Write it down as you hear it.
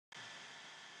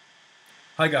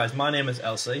Hi guys, my name is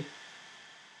Elsie.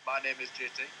 My name is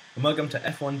JT. And welcome to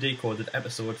F1 Decoded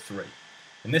episode 3.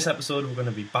 In this episode we're going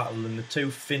to be battling the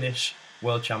two Finnish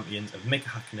world champions of Mika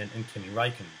Häkkinen and Kimi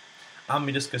Räikkönen. I'll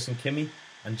be discussing Kimi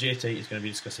and JT is going to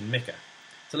be discussing Mika.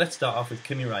 So let's start off with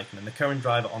Kimi Räikkönen, the current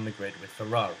driver on the grid with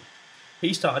Ferrari.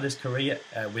 He started his career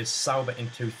with Sauber in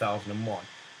 2001.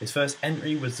 His first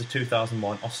entry was the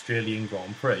 2001 Australian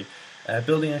Grand Prix,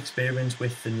 building experience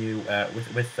with the new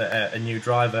a new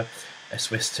driver, a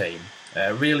Swiss team.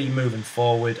 Really moving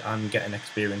forward and getting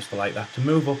experience for like that to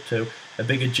move up to a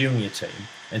bigger junior team.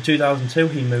 In 2002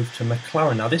 he moved to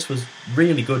McLaren. Now this was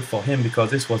really good for him because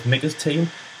this was Mika's team.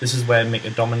 This is where Mika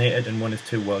dominated and won his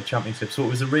 2 world championships. So it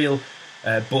was a real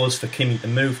buzz for Kimi to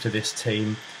move to this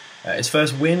team. His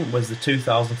first win was the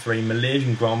 2003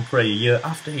 Malaysian Grand Prix, a year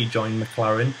after he joined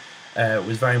McLaren.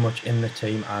 Was very much in the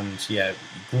team and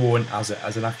growing as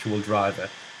an actual driver.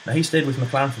 Now he stayed with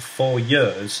McLaren for 4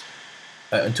 years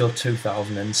until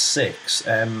 2006.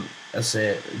 As I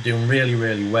say, doing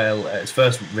really well. His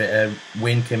first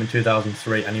win came in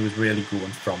 2003 and he was really growing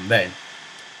from then.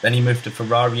 Then he moved to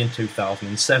Ferrari in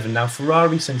 2007. Now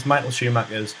Ferrari, since Michael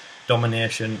Schumacher's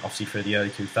domination, obviously through the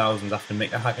early 2000s after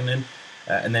Mika Häkkinen,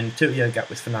 and then 2-year gap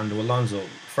with Fernando Alonso,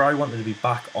 Ferrari wanted to be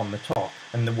back on the top,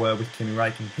 and they were with Kimi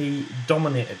Räikkönen. He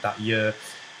dominated that year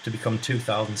to become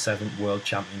 2007 world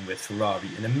champion with Ferrari.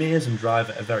 An amazing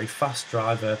driver, a very fast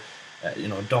driver,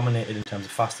 dominated in terms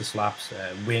of fastest laps,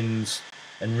 wins,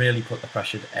 and really put the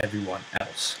pressure to everyone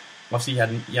else. Obviously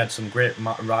he had some great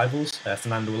rivals,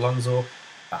 Fernando Alonso,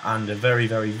 and a very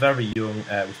young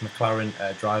with McLaren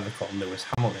driver called Lewis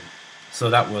Hamilton.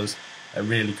 So that was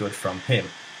really good from him.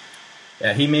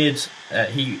 He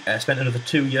spent another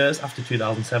 2 years after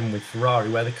 2007 with Ferrari,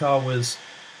 where the car was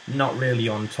not really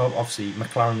on top. Obviously,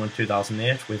 McLaren won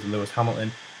 2008 with Lewis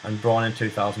Hamilton, and Brawn in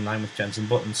 2009 with Jenson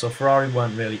Button. So Ferrari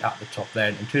weren't really at the top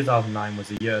then. And 2009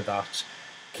 was a year that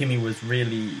Kimi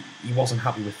he wasn't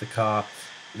happy with the car.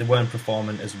 They weren't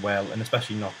performing as well, and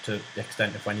especially not to the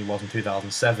extent of when he was in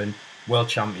 2007, world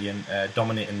champion,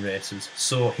 dominating races.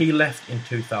 So he left in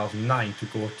 2009 to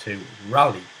go to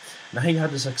Rally. Now he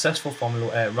had a successful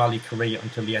Formula Rally career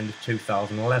until the end of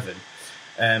 2011.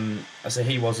 I say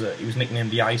he was nicknamed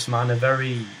the Iceman, a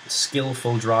very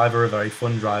skillful driver, a very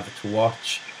fun driver to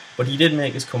watch. But he did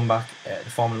make his comeback to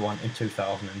Formula 1 in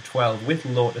 2012 with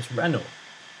Lotus Renault,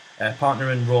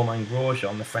 partnering Romain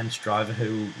Grosjean, the French driver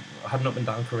who had an up and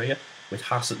down career with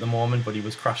Haas at the moment, but he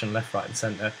was crashing left, right and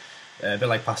centre, a bit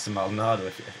like Pastor Maldonado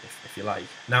if you like.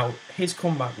 Now his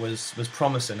comeback was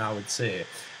promising, I would say.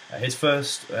 His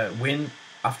first win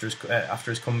after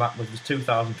his comeback was the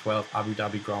 2012 Abu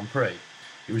Dhabi Grand Prix.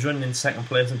 He was running in second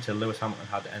place until Lewis Hamilton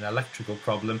had an electrical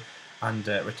problem and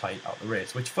retired out the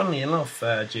race. Which, funnily enough,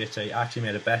 JT, I actually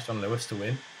made a bet on Lewis to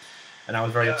win, and I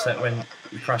was very upset when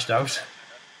he crashed out.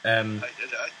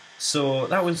 So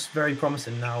that was very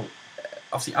promising. Now,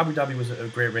 obviously, Abu Dhabi was a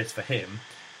great race for him,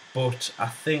 but I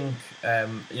think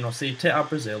say take out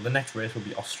Brazil, the next race will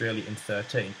be Australia in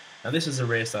 2013. Now this is a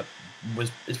race that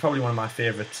is probably one of my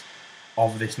favourites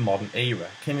of this modern era.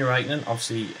 Kimi Räikkönen,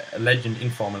 obviously a legend in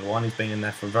Formula 1, he's been in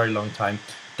there for a very long time,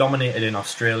 dominated in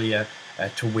Australia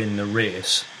to win the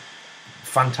race.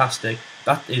 Fantastic.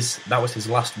 That was his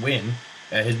last win,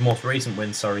 his most recent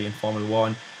win, sorry, in Formula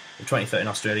 1, the 2013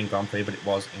 Australian Grand Prix, but it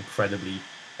was incredibly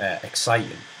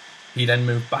exciting. He then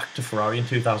moved back to Ferrari in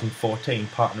 2014,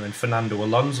 partnering Fernando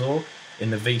Alonso in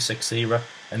the V6 era,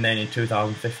 and then in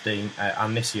 2015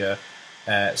 and this year,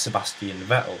 Sebastian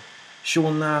Vettel,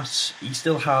 showing that he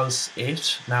still has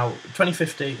it. Now,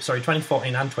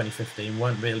 2014 and 2015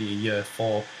 weren't really a year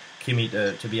for Kimi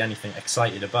to be anything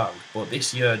excited about, but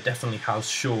this year definitely has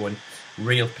shown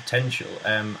real potential,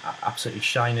 absolutely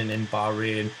shining in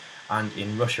Bahrain and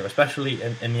in Russia, especially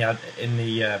in the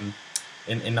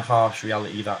harsh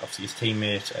reality that obviously his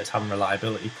teammate is having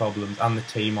reliability problems and the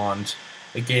team aren't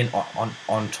again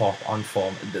on top, on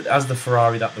form. As the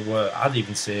Ferrari that they were, I'd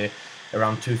even say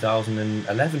around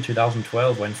 2011,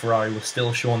 2012, when Ferrari was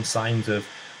still showing signs of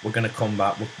we're going to come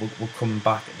back, we're coming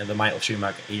back into the Michael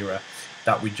Schumacher era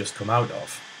that we'd just come out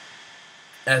of.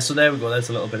 So there we go, there's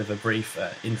a little bit of a brief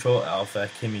intro of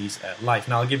Kimi's life.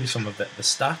 Now I'll give you some of the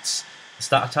stat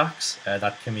attacks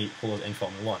that Kimi holds in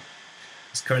Formula 1.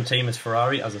 His current team is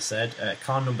Ferrari, as I said,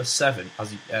 car number 7,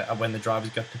 when the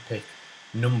drivers got to pick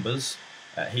numbers,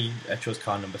 he chose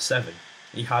car number 7.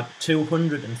 He had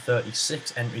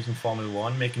 236 entries in Formula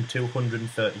 1, making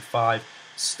 235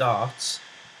 starts.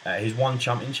 His one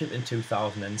championship in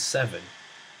 2007.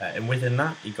 And within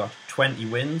that, he got 20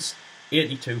 wins,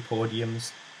 82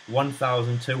 podiums,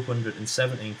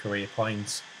 1,217 career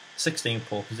points, 16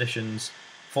 pole positions,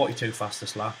 42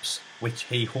 fastest laps, which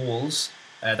he holds.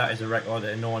 That is a record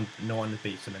that no one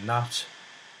beats him in that.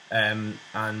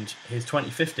 And his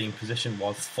 2015 position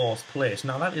was 4th place.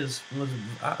 Now that is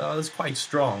quite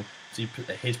strong. See,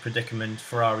 his predicament,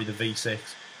 Ferrari the V6,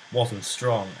 wasn't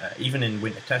strong, even in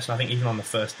winter tests. And I think even on the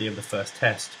first day of the first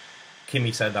test,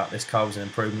 Kimi said that this car was an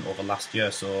improvement over last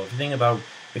year. So if you think about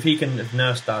if he can have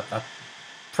nursed that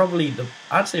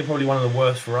I'd say probably one of the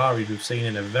worst Ferraris we've seen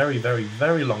in a very, very,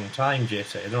 very long time,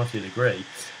 JT. I don't know if you'd agree,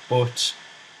 but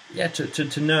yeah,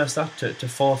 to nurse that to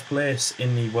 4th place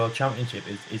in the World Championship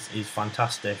is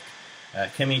fantastic.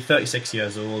 Kimi, 36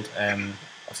 years old,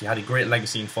 obviously had a great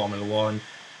legacy in Formula 1.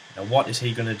 Now, what is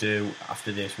he going to do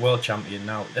after this? World champion.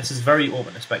 Now, this is very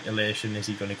open to speculation. Is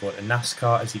he going to go to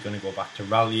NASCAR? Is he going to go back to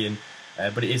rallying?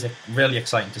 But it is really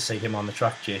exciting to see him on the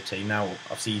track, JT. Now,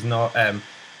 obviously, he's not...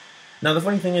 now, the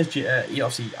funny thing is,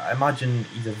 obviously, I imagine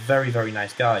he's a very, very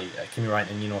nice guy, Kimi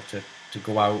Räikkönen, to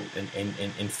go out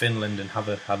in Finland and have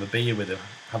a beer with him,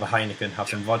 have a Heineken, have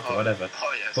some vodka, whatever.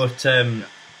 Yes. But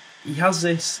he has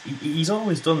this... He's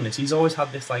always done this. He's always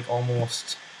had this, like,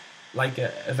 almost... like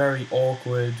a very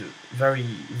awkward, very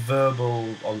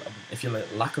verbal, or if you like,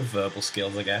 lack of verbal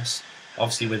skills, I guess.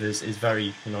 Obviously, with his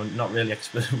very, not really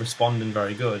responding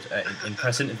very good in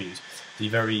press interviews. He's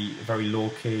very, very low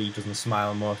key, doesn't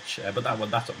smile much. But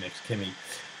that's what makes Kimi.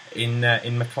 In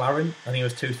McLaren, I think it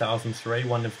was 2003.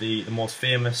 One of the most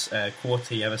famous quotes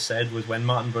he ever said was when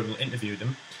Martin Brundle interviewed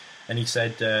him, and he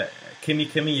said,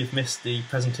 "Kimi, you've missed the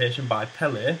presentation by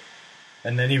Pele."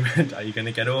 And then he went, "Are you going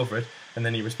to get over it?" And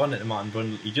then he responded to Martin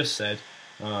Brundle. He just said,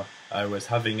 "I was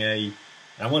having a,"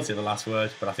 and I won't say the last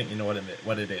word, but I think you know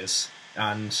what it is.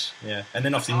 And yeah, and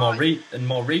then obviously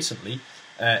more recently,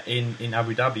 in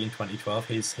Abu Dhabi in 2012,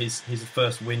 his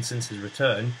first win since his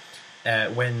return,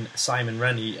 when Simon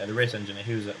Rennie, the race engineer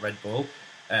who's at Red Bull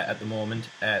at the moment,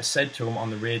 said to him on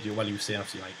the radio while he was saying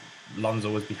obviously like Lonzo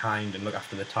was behind and look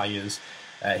after the tyres.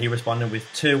 He responded with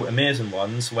 2 amazing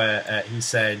ones where he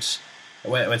said.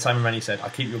 When Simon Rennie said,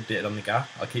 "I'll keep you updated on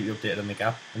the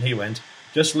gap, and he went,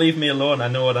 "Just leave me alone, I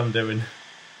know what I'm doing."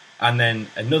 And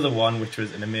then another one, which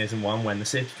was an amazing one, when the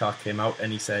safety car came out,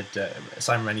 and he said,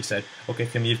 Simon Rennie said, "Okay,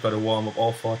 Kim, you've got to warm up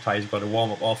all 4 tyres, you've got to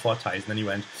warm up all 4 tyres." And then he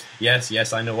went,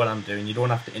 yes, I know what I'm doing, you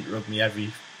don't have to interrupt me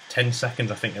every 10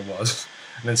 seconds, I think it was.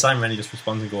 And then Simon Rennie just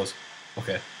responds and goes,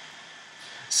 "Okay."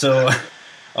 So...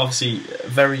 obviously,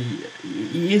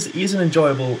 he is an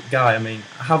enjoyable guy. I mean,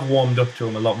 I have warmed up to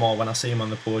him a lot more when I see him on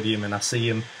the podium and I see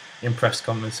him in press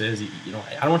conferences.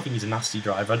 I don't think he's a nasty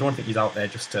driver. I don't think he's out there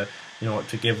just to,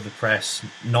 to give the press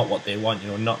not what they want.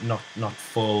 Not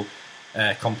full,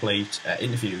 complete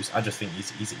interviews. I just think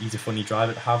he's a funny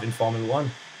driver to have in Formula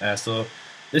 1. So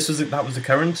that was the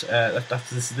current.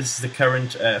 This is the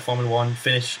current Formula 1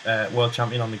 Finnish world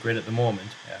champion on the grid at the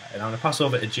moment. And I'm going to pass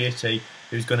over to JT,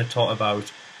 who's going to talk about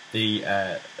the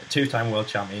 2-time world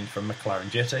champion from McLaren.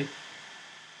 JT?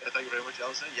 Thank you very much,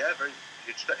 Alison. Yeah, very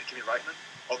huge respect to Kimi Räikkönen.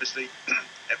 Obviously,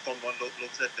 F1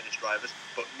 loves their Finnish drivers,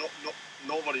 but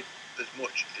nobody as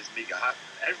much as Mika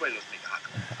Häkkinen. Everybody loves Mika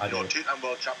Häkkinen. 2-time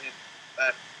world champion,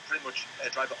 pretty much a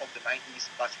driver of the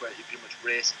 90s. That's where he pretty much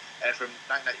raced from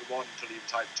 1991 until he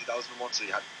retired in 2001, so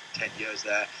he had 10 years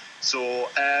there. So,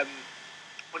 I'm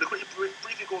going to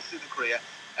briefly go through the career.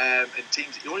 In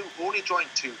teams, he only joined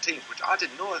 2 teams, which I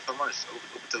didn't know, if I'm honest,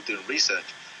 up until doing research.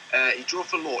 He drove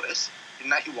for Lotus in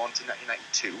 91 to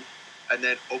 1992, and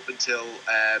then up until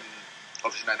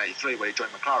obviously 1993, where he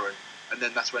joined McLaren, and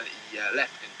then that's when he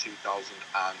left in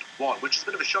 2001, which is a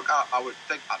bit of a shock, I would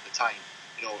think, at the time.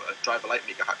 A driver like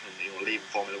Mika Häkkinen, leaving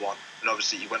Formula 1, and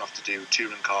obviously he went off to do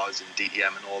touring cars and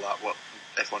DTM and all that, what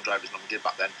F1 drivers normally did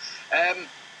back then.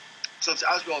 So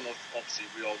as we all know, obviously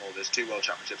we all know there's 2 world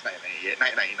championships, 1988,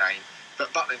 1999.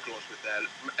 But battling close with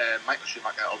Michael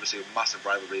Schumacher, obviously a massive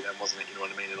rivalry then, wasn't it? You know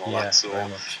what I mean, and all that. So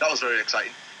that was very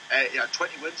exciting. He had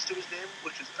 20 wins to his name,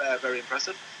 which was very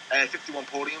impressive. 51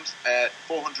 podiums,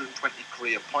 420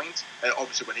 career points.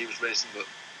 Obviously when he was racing, the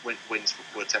wins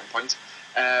were 10 points.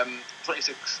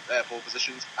 26 pole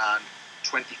positions and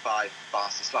 25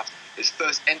 fastest laps. His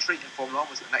first entry in Formula 1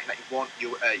 was the 1991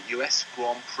 US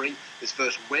Grand Prix. His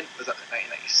first win was at the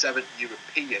 1997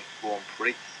 European Grand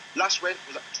Prix. Last win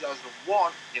was at the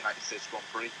 2001 United States Grand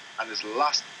Prix. And his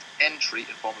last entry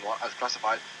in Formula 1 as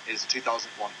classified is the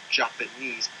 2001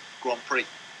 Japanese Grand Prix.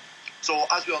 So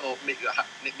as we all know, Mika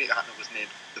Häkkinen was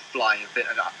named the Flying Finn,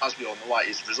 and as we all know why,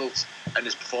 his results and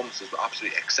his performances were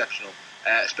absolutely exceptional,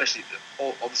 especially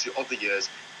obviously of the years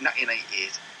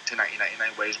 1998 to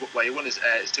 1999, where he won his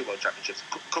 2 world championships,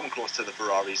 coming close to the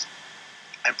Ferraris,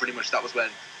 and pretty much that was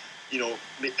when,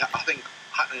 I think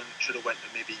Häkkinen should have went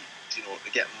and maybe, to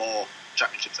get more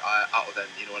championships out of them.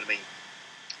 You know what I mean?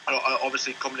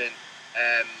 Obviously coming in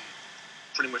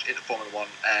pretty much into Formula One,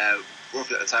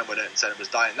 roughly at the time when Ayrton Senna was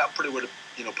dying, that probably would have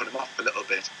put him off a little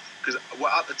bit, because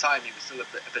at the time he was still a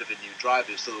bit of a new driver.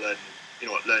 He was still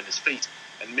learning his feet,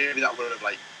 and maybe that would have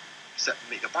like set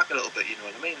Mika back a little bit. You know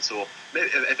what I mean? So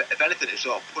maybe if anything, it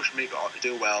sort of pushed Mika on to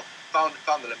do well. Found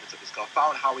the limits of his car,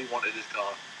 found how he wanted his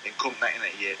car, and come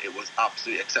 1998, it was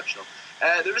absolutely exceptional.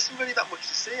 There isn't really that much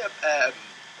to say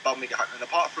about Mika Häkkinen,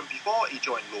 apart from before he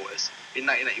joined Lotus in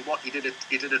 1981, he did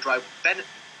a drive with Benetton,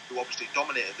 who obviously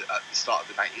dominated at the start of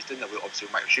the 90s, didn't they? Obviously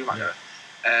with Michael Schumacher.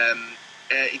 Yeah.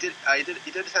 He did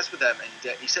a test with them, and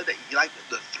he said that he liked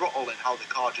the throttle and how the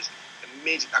car just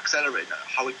immediately accelerated,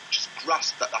 how it just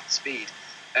grasped at that speed.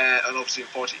 And obviously,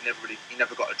 unfortunately, he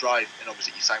never got a drive, and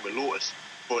obviously he signed with Lotus.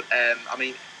 But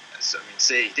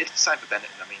say he did sign for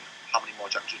Benetton. I mean, how many more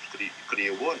championships could he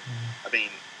have won? I mean,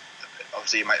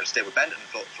 obviously he might have stayed with Benetton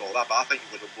for all that, but I think he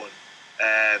would have won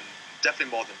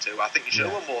definitely more than 2. I think he should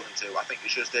have won more than 2. I think he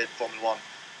should have stayed in Formula One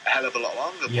a hell of a lot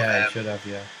longer. Yeah, he should have.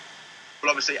 Yeah. But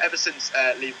obviously, ever since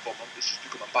leaving Formula One, he's just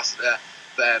become ambassador.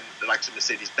 The likes of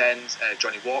Mercedes-Benz,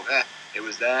 Johnny Walker, it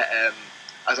was there.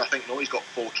 As I think, he's got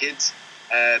 4 kids.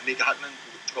 Mika Häkkinen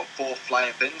got 4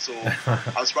 flying things, so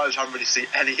I'm surprised I haven't really seen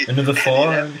any. Another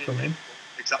 4 coming.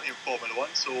 Exactly, in Formula One.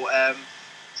 So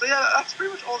yeah, that's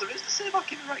pretty much all there is to say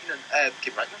about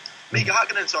Mika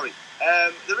Häkkinen. Sorry,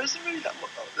 there isn't really that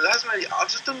much. There hasn't really. I've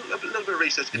just done a little bit of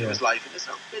research into his life, and there's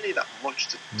not really that much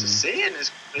to say in his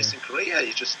racing career.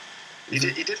 He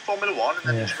did Formula One, and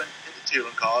then he just went into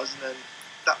touring cars, and then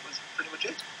that was pretty much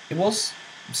it. It was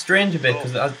strange a bit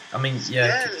because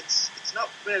it's not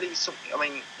really something. I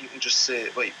mean, you can just say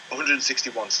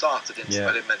 161 starts. I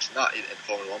didn't mention that in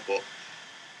Formula One, but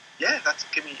yeah, that's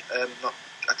Kimi.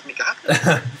 That's Mika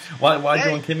Häkkinen. Why do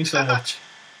you want Kimi so much?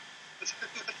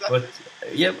 But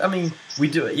yeah, I mean, we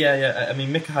do. Yeah. I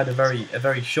mean, Mika had a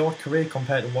very short career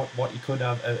compared to what he could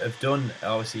have done.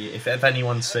 Obviously, if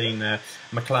anyone's seen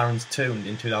McLaren's Tuned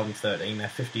in 2013, their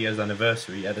 50 years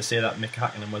anniversary, they say that Mika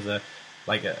Häkkinen was a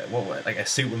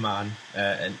Superman,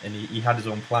 and he had his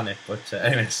own planet. But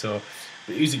anyway,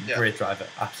 but he's a great driver,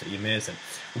 absolutely amazing.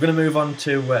 We're going to move on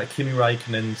to Kimi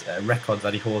Räikkönen's records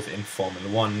that he holds in Formula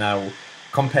One now,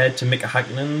 compared to Mika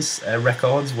Häkkinen's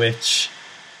records, which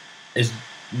is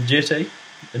JT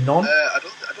none. I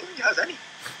don't think he has any.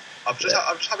 I've just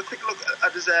had a quick look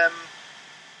at his at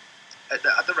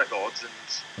the records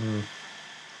and.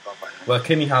 Well,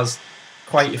 Kimi has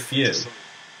quite a few.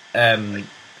 Moving,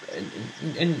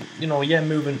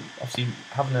 obviously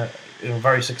having a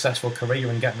very successful career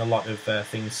and getting a lot of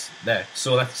things there.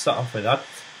 So let's start off with that.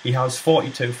 He has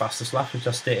 42 fastest laps, which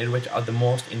I stated, which are the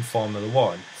most in Formula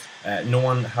One. No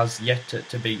one has yet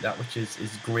to beat that, which is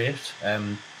great.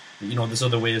 There's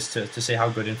other ways to say how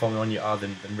good in Formula 1 you are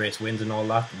than race wins and all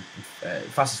that. And,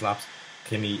 fastest laps,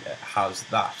 Kimi has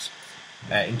that.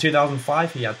 In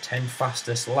 2005, he had 10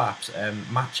 fastest laps,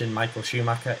 matching Michael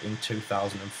Schumacher in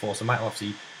 2004. So Michael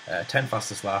obviously 10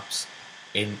 fastest laps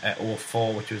in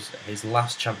 2004, which was his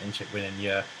last championship winning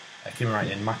year. Kimi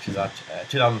Räikkönen matches that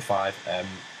 2005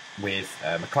 with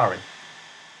McLaren.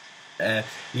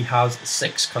 He has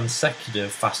 6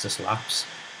 consecutive fastest laps.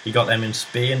 He got them in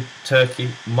Spain,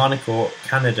 Turkey, Monaco,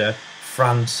 Canada,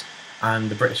 France,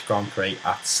 and the British Grand Prix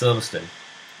at Silverstone.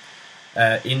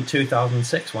 In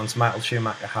 2006, once Michael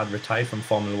Schumacher had retired from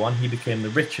Formula One, he became the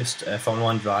richest Formula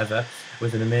One driver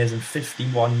with an amazing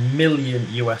 $51 million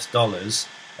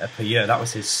per year. That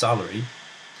was his salary.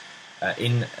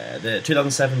 In the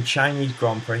 2007 Chinese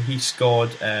Grand Prix, he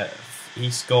scored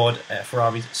Ferrari's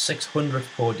 600th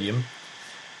podium.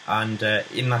 And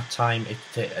in that time, it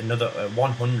took another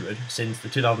 100 since the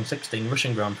 2016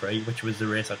 Russian Grand Prix, which was the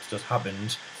race that just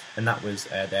happened, and that was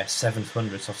their 700th.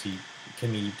 So obviously,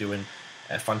 Kimi doing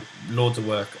loads of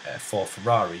work for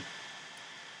Ferrari.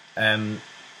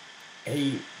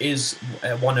 He is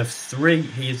one of 3.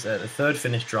 He is the 3rd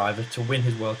Finnish driver to win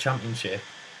his World Championship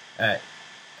after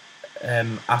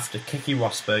Keke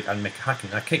Rosberg and Mika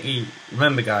Häkkinen. Now, Keke,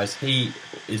 remember guys, he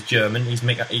is German. He's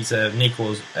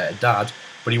Nico's dad.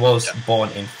 But he was born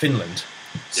in Finland,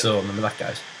 so remember that,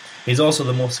 guys. He's also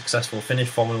the most successful Finnish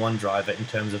Formula 1 driver in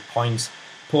terms of points,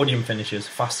 podium finishes,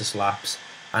 fastest laps,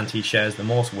 and he shares the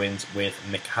most wins with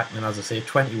Mika Häkkinen. As I say,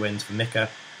 20 wins for Mika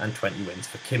and 20 wins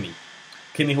for Kimi.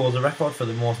 Kimi holds a record for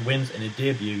the most wins in a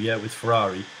debut year with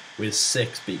Ferrari, with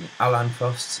 6, beating Alain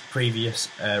Prost's previous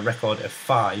record of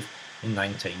 5 in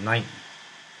 1990.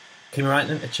 Kimi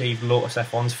Räikkönen achieved Lotus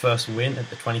F1's first win at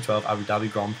the 2012 Abu Dhabi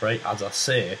Grand Prix, as I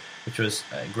say, which was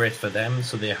great for them,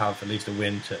 so they have at least a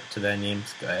win to their name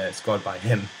scored by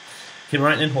him. Kimi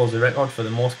Räikkönen holds the record for the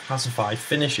most classified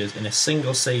finishes in a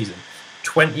single season,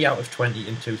 20 out of 20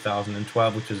 in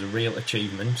 2012, which is a real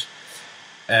achievement.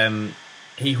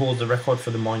 He holds the record for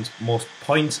the most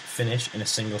points finish in a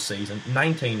single season,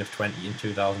 19 of 20 in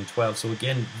 2012. So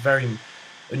again, very,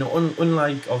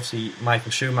 unlike obviously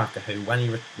Michael Schumacher, who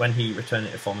when he returned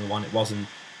to Formula One, it wasn't,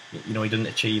 he didn't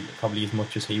achieve probably as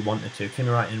much as he wanted to. Kimi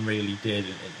Räikkönen really did,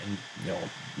 and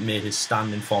made his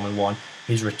stand in Formula One.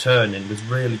 His return and was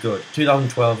really good.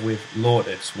 2012 with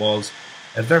Lotus was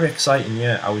a very exciting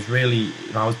year. I was really,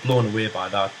 I was blown away by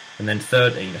that. And then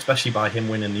 13, especially by him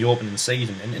winning the opening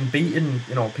season and beating,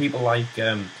 people like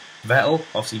Vettel,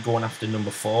 obviously going after number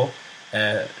 4.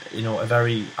 A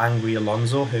very angry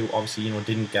Alonso, who obviously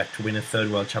didn't get to win a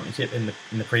third world championship in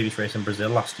the previous race in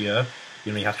Brazil last year.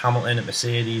 You had Hamilton at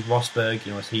Mercedes, Rosberg.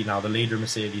 Is he now the leader of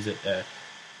Mercedes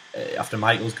after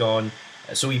Michael's gone?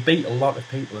 So he beat a lot of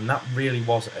people, and that really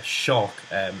was a shock.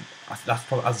 That's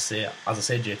probably, as I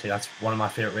say, JT, that's one of my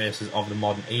favourite races of the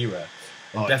modern era,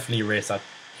 and definitely a race that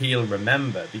he'll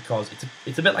remember, because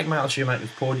it's a bit like Michael Schumacher's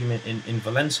podium in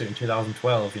Valencia in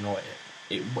 2012.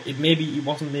 It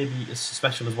wasn't maybe as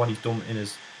special as what he's done in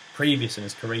his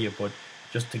career, but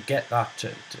just to get that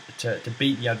to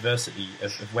beat the adversity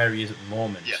of where he is at the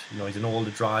moment. Yeah. He's an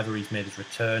older driver. He's made his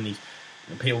return.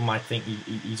 People might think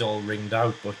he's all ringed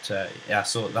out, but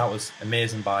so that was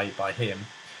amazing by him.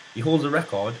 He holds a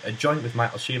record, a joint with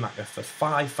Michael Schumacher, for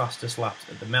 5 fastest laps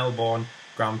at the Melbourne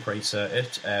Grand Prix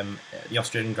circuit, the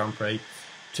Australian Grand Prix,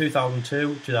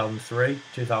 2002, 2003,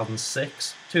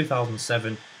 2006,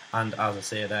 2007, and as I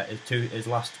say there, his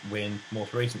last win,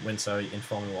 most recent win, in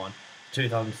Formula 1,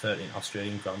 2013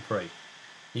 Australian Grand Prix.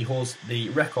 He holds the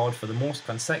record for the most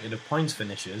consecutive points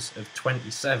finishes of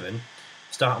 27,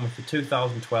 starting with the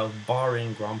 2012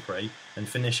 Bahrain Grand Prix and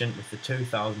finishing with the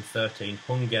 2013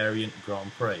 Hungarian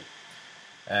Grand Prix.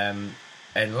 And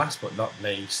last but not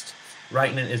least,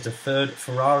 Räikkönen is the 3rd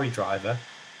Ferrari driver,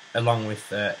 along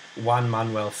with Juan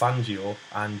Manuel Fangio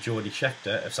and Jody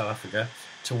Scheckter of South Africa,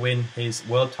 to win his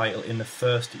world title in the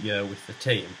first year with the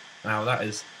team. Now that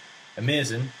is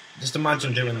amazing. Just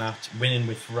imagine doing that, winning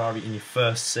with Ferrari in your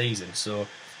first season. So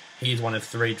he's one of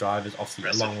 3 drivers, obviously,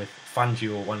 along with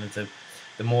Fangio, one of the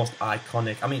most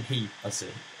iconic. I mean,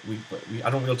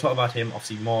 we'll talk about him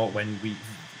obviously more when we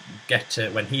get to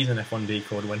when he's in F1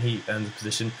 Decoded, when he earns a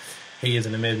position. He is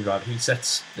an amazing driver. He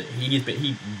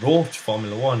wrote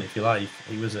Formula One, if you like.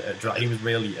 He was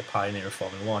really a pioneer of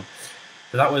Formula One.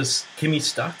 So that was Kimi's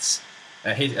stats,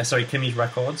 Kimi's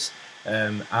records,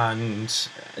 and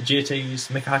JT's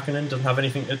Mika Häkkinen doesn't have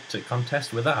anything to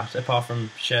contest with that, apart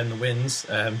from sharing the wins.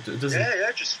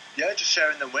 Just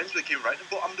sharing the wins with Kimi Räikkönen.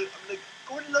 But I'm going to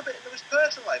go a little bit into his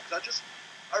personal life, because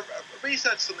I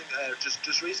researched something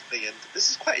just recently, and this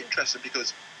is quite interesting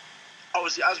because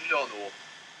obviously, as we all know,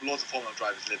 loads of Formula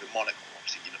drivers live in Monaco.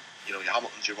 Obviously, your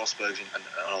Hamiltons, your Rosbergs, and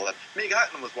all that. Mika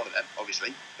Häkkinen was one of them.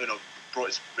 Obviously,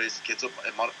 raised his kids up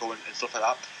in Monaco and stuff like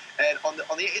that. And on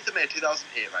the 8th of May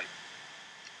 2008, right,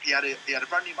 he had a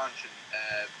brand new mansion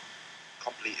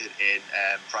completed in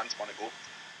France, Monaco,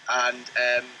 and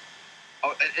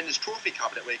in his trophy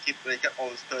cabinet where he kept all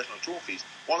his personal trophies,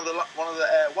 one of the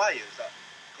wires that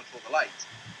control the lights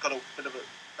had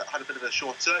a bit of a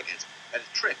short circuit, and it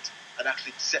tripped and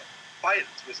actually set fire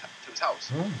to his house.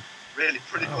 Really,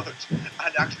 pretty much,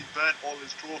 and actually burnt all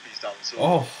his trophies down.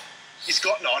 So he's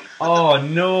got none. Oh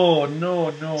no!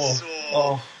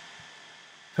 So,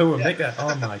 poor Mika.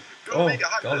 Oh my god! Mika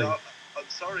Häkkinen, I'm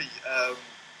sorry.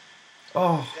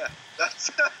 Yeah,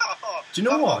 that's. Do you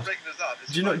know what?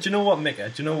 Do you know what, Mika?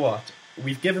 Do you know what?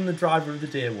 We've given the Driver of the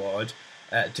Day award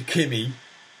to Kimi.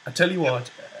 I tell you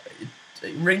what.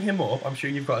 Ring him up. I'm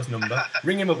sure you've got his number.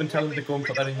 Ring him up and tell him to go and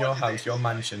put that in your house, your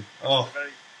mansion. We'll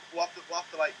have to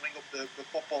ring up the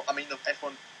football. I mean the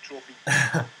F1 trophy,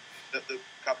 the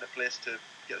cabinet place to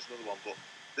get us another one.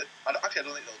 But I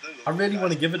don't think they'll do. I really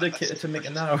want to give it to Mika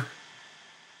now.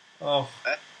 I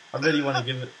really want to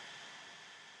give it.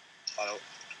 No,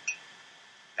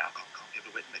 can't give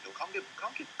it away to Mika.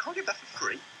 Can't give that for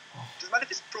free. Doesn't matter if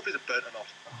his trophies are burnt or not.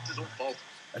 It's his own fault.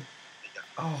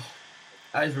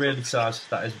 That is really sad.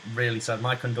 That is really sad.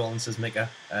 My condolences, Mika.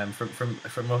 From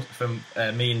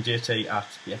me and JT at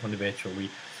the F1 Debate Show.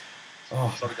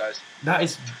 Sorry, guys. That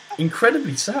is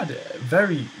incredibly sad.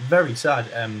 Very, very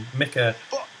sad. Mika.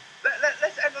 But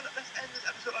let's end this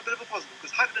episode on a bit of a positive,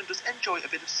 because Häkkinen does enjoy a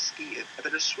bit of skiing, a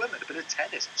bit of swimming, a bit of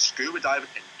tennis, scuba diving,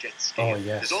 and jet skiing. Oh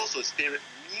yes. There's also his favourite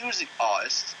music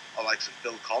artists, like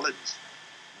Phil Collins,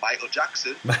 Michael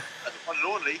Jackson, and the one and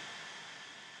only.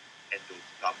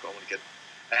 I'm going to get.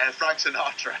 Frank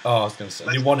Sinatra. I was going to say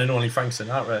the one and only Frank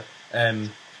Sinatra.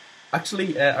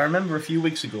 Actually, I remember a few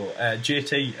weeks ago,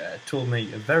 JT told me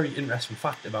a very interesting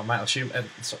fact about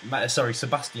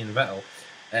Sebastian Vettel.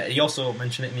 He also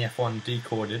mentioned it in the F1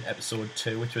 Decoded episode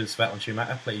 2, which was Vettel and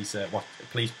Schumacher. Please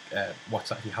watch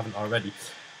that if you haven't already.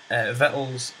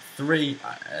 Vettel's three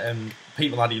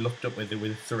people that he looked up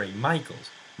with three Michael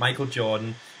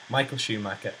Jordan, Michael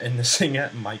Schumacher, and the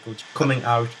singer Michael, coming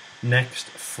out next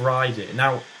Friday.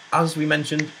 Now, as we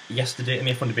mentioned yesterday in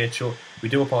the F1 debate show, we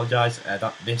do apologise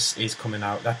that this is coming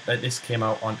out. That this came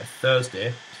out on a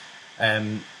Thursday,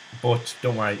 but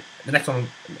don't worry. The next one,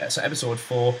 so episode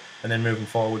 4, and then moving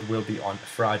forward, will be on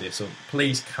Friday. So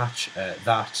please catch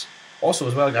that. Also,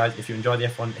 as well, guys, if you enjoy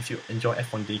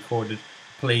F1 Decoded,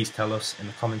 please tell us in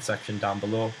the comment section down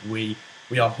below. We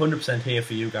are 100% here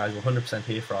for you guys. We're 100%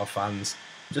 here for our fans.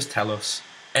 Just tell us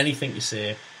anything you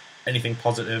say, anything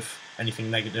positive, anything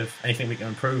negative, anything we can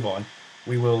improve on.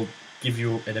 We will give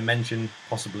you a dimension,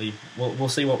 possibly. We'll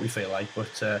see what we feel like,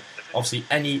 but obviously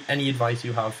any advice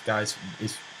you have, guys,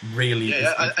 is really...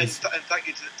 And thank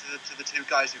you to the two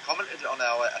guys who commented on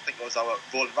our, I think it was our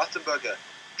Roland Ratzenberger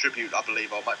tribute, I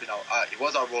believe, or it might be now, it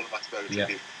was our Roland Ratzenberger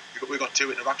tribute. We got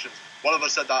 2 interactions. One of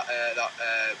us said that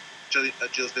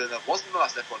Gilles Villeneuve wasn't the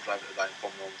last F1 driver to die in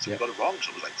Formula 1, so we got it wrong, so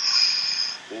it was like...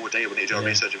 Oh, dear, we need to do our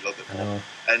research a little bit more.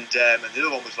 And the other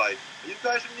one was like, are you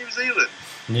guys from New Zealand?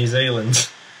 New Zealand.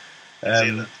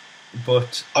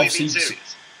 But obviously,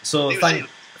 so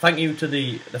thank you to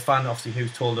the fan, obviously, who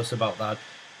told us about that.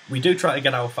 We do try to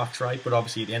get our facts right, but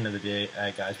obviously at the end of the day,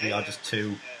 guys, we are just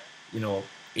two,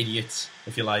 idiots,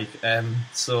 if you like.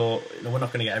 So we're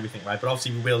not going to get everything right, but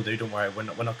obviously we will do. Don't worry, we're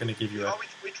not going to give you a...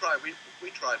 We try,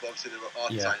 but obviously there are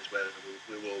times where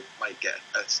we might get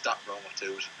a stat wrong or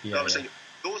two. But obviously,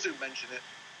 those who mention it,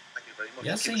 thank you very much.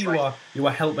 Yeah, see, you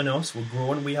are helping us. We're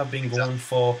growing. We have been going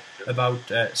for about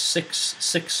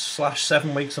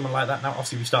 6/7 weeks, something like that. Now,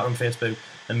 obviously, we started on Facebook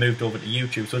and moved over to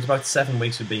YouTube, so it's about 7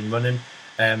 weeks we've been running.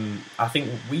 I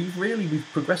think we've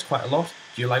progressed quite a lot.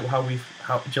 Do you like do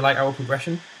you like our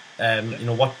progression?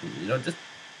 Just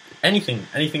anything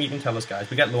you can tell us, guys.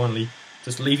 We get lonely.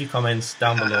 Just leave your comments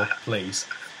down below, please.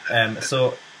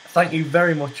 So thank you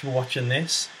very much for watching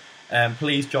this.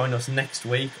 Please join us next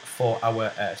week for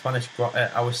our Spanish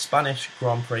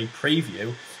Grand Prix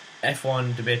preview,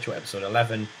 F1 Debate Show episode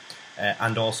 11,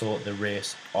 and also the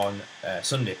race on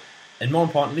Sunday. And more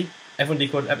importantly, F1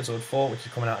 Decoded episode 4, which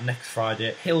is coming out next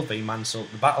Friday, Hill v Mansell,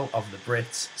 the Battle of the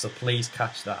Brits. So please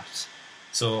catch that.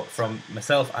 So from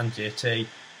myself and JT,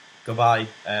 goodbye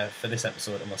for this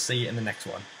episode, and we'll see you in the next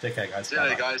one. Take care, guys. See you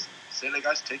later,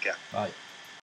 guys. Take care. Bye.